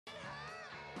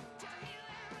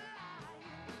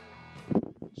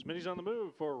Smitty's on the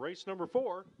move for race number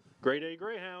 4, Grade A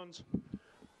Greyhounds.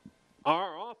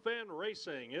 Are off and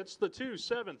racing. It's the 2,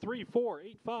 7, 3, 4,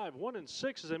 8, 5, 1, and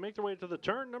 6 as they make their way to the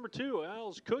turn. Number 2,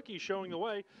 Al's Cookie showing the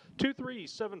way. 2, 3,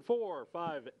 7, 4,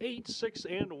 5, 8, 6,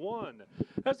 and 1.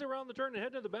 As they round the turn and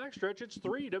head to the backstretch, it's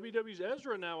 3, WW's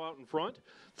Ezra now out in front.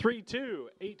 3, 2,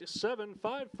 8, 7,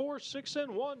 5, 4, 6,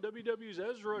 and 1. WW's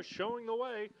Ezra showing the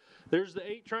way. There's the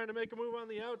 8 trying to make a move on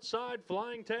the outside.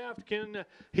 Flying Taft, can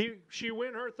she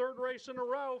win her 3rd race in a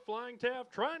row? Flying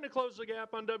Taft trying to close the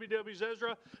gap on WW's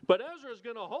Ezra, but Ezra's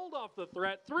going to hold off the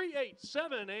threat. 3, 8,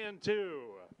 7, and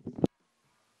 2.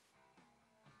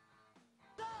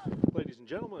 Ladies and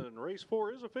gentlemen, race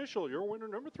 4 is official. Your winner,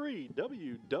 number 3,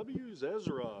 WW's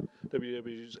Ezra.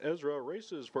 WW's Ezra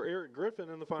races for Eric Griffin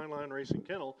in the Fine Line Racing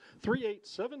Kennel.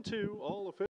 3872, all official.